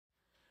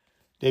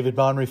David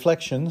Bond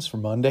Reflections for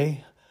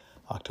Monday,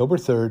 October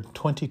 3rd,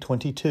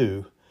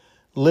 2022,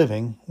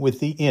 Living with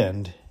the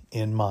End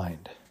in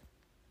Mind.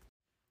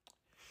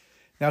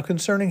 Now,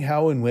 concerning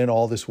how and when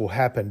all this will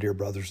happen, dear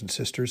brothers and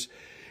sisters,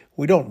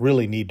 we don't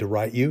really need to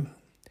write you,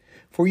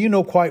 for you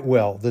know quite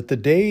well that the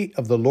day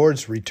of the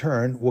Lord's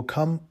return will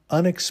come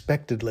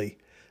unexpectedly,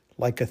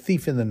 like a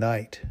thief in the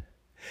night.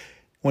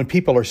 When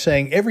people are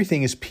saying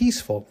everything is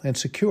peaceful and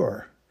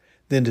secure,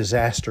 then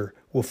disaster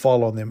will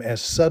fall on them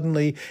as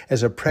suddenly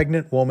as a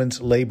pregnant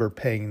woman's labor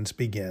pains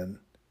begin,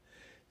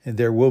 and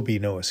there will be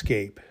no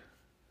escape.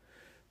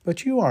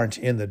 But you aren't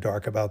in the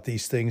dark about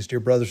these things,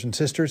 dear brothers and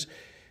sisters,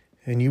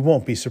 and you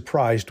won't be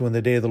surprised when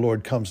the day of the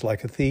Lord comes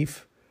like a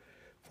thief,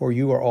 for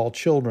you are all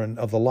children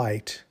of the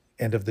light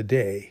and of the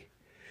day.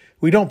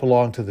 We don't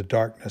belong to the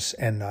darkness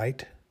and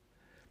night.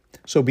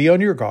 So be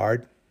on your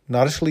guard,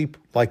 not asleep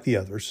like the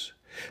others.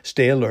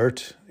 Stay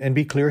alert and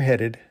be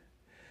clear-headed.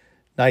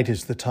 Night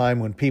is the time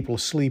when people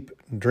sleep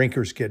and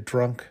drinkers get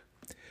drunk.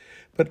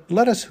 But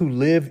let us who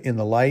live in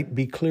the light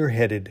be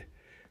clear-headed,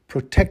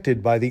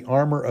 protected by the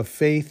armor of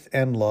faith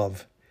and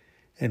love,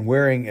 and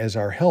wearing as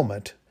our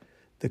helmet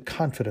the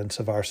confidence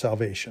of our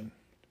salvation.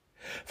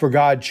 For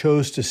God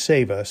chose to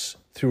save us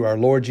through our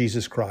Lord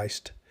Jesus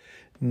Christ,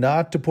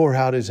 not to pour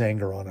out his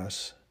anger on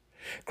us.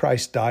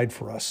 Christ died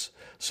for us,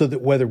 so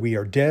that whether we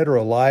are dead or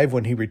alive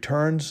when he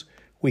returns,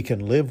 we can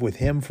live with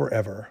him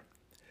forever.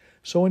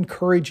 So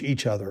encourage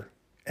each other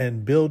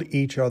and build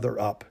each other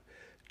up,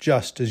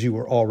 just as you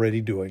are already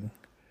doing.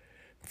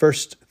 1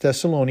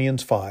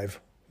 Thessalonians 5,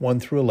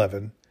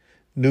 1-11,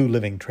 New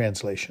Living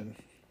Translation.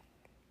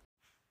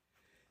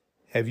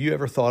 Have you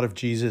ever thought of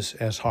Jesus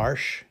as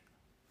harsh,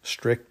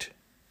 strict,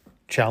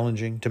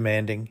 challenging,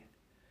 demanding?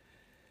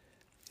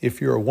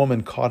 If you're a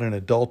woman caught in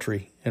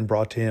adultery and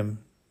brought to him,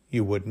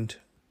 you wouldn't.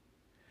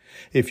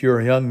 If you're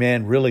a young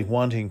man really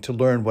wanting to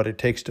learn what it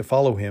takes to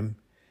follow him,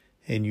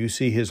 and you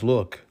see his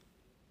look,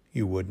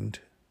 you wouldn't.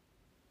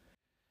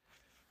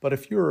 But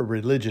if you're a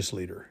religious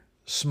leader,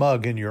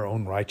 smug in your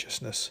own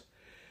righteousness,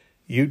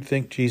 you'd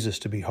think Jesus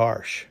to be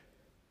harsh.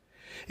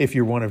 If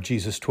you're one of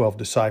Jesus' 12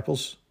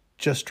 disciples,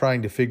 just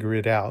trying to figure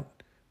it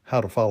out,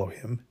 how to follow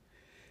him,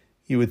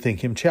 you would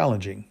think him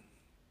challenging.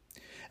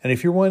 And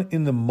if you're one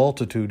in the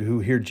multitude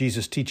who hear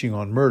Jesus teaching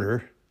on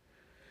murder,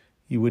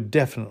 you would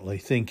definitely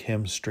think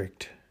him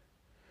strict.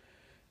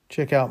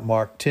 Check out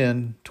Mark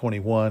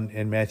 10:21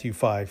 and Matthew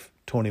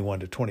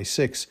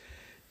 5:21-26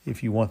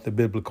 if you want the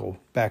biblical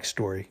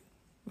backstory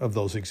of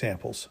those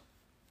examples.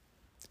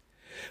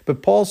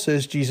 But Paul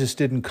says Jesus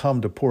didn't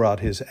come to pour out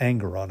his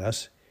anger on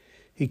us.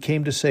 He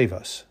came to save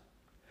us.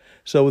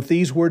 So with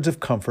these words of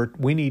comfort,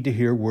 we need to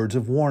hear words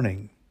of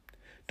warning.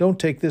 Don't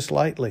take this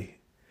lightly.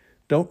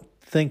 Don't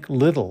think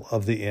little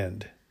of the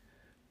end.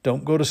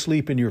 Don't go to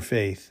sleep in your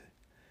faith.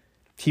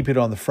 Keep it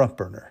on the front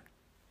burner.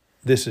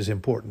 This is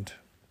important.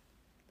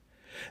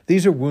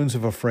 These are wounds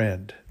of a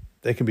friend.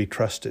 They can be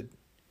trusted.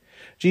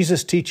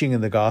 Jesus' teaching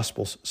in the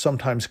Gospels,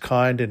 sometimes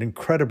kind and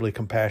incredibly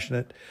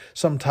compassionate,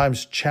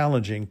 sometimes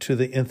challenging to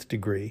the nth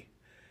degree.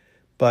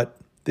 But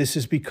this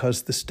is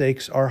because the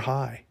stakes are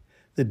high.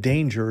 The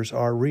dangers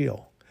are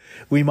real.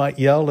 We might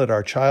yell at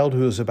our child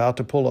who is about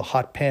to pull a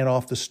hot pan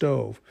off the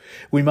stove.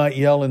 We might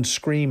yell and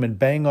scream and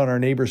bang on our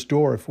neighbor's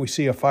door if we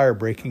see a fire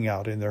breaking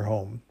out in their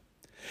home.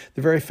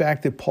 The very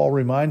fact that Paul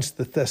reminds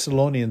the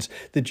Thessalonians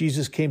that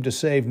Jesus came to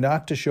save,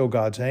 not to show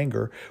God's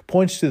anger,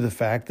 points to the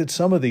fact that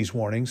some of these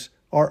warnings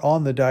are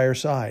on the dire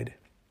side.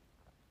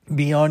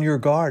 Be on your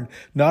guard,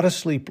 not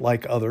asleep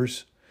like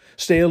others.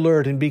 Stay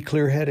alert and be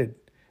clear-headed.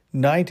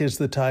 Night is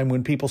the time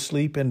when people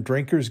sleep and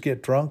drinkers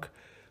get drunk.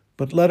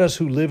 But let us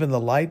who live in the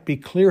light be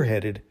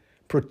clear-headed,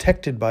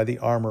 protected by the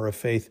armor of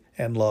faith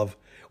and love,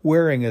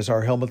 wearing as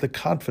our helmet the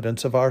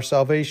confidence of our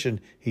salvation,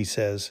 he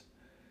says.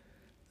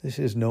 This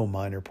is no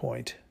minor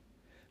point.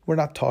 We're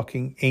not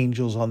talking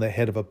angels on the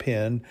head of a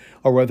pin,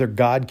 or whether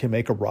God can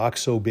make a rock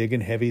so big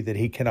and heavy that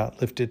he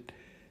cannot lift it.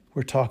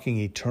 We're talking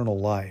eternal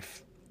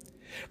life.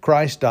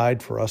 Christ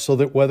died for us so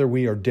that whether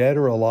we are dead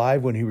or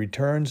alive when he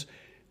returns,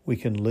 we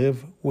can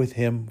live with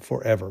him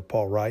forever,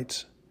 Paul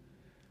writes.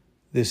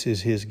 This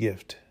is his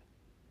gift.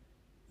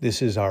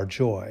 This is our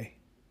joy.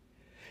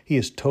 He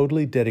is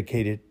totally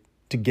dedicated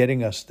to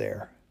getting us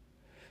there.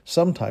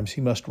 Sometimes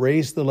he must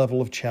raise the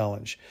level of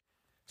challenge.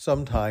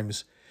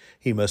 Sometimes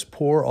he must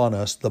pour on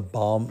us the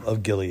balm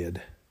of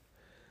Gilead.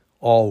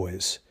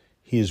 Always,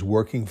 he is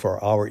working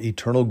for our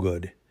eternal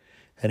good,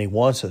 and he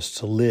wants us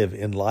to live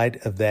in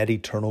light of that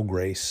eternal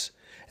grace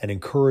and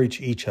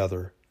encourage each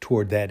other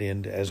toward that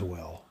end as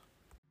well.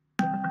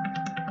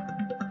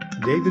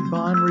 David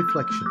Bond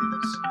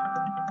Reflections.